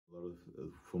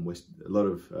a lot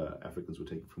of Africans were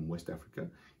taken from West Africa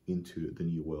into the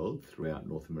New World throughout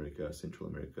North America, Central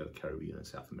America, the Caribbean, and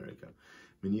South America.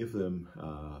 Many of them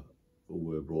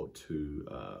were brought to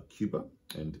Cuba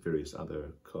and various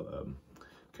other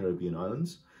Caribbean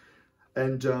islands,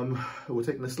 and were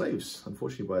taken as slaves,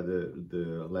 unfortunately, by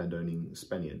the landowning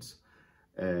Spaniards.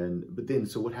 But then,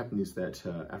 so what happened is that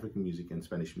African music and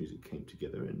Spanish music came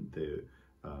together, and it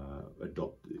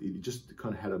just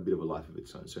kind of had a bit of a life of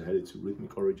its own. So it had its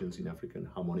rhythmic origins in Africa and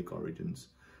harmonic origins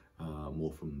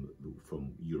more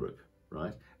from Europe,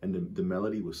 right? And the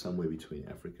melody was somewhere between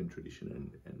African tradition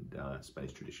and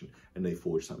Spanish tradition, and they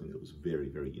forged something that was very,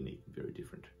 very unique, very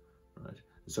different, right?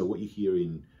 So what you hear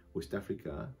in West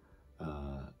Africa,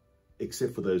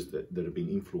 except for those that have been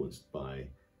influenced by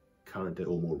current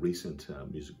or more recent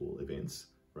musical events,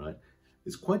 right,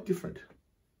 is quite different,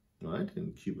 right,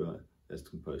 in Cuba as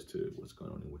opposed to what's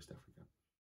going on in West Africa.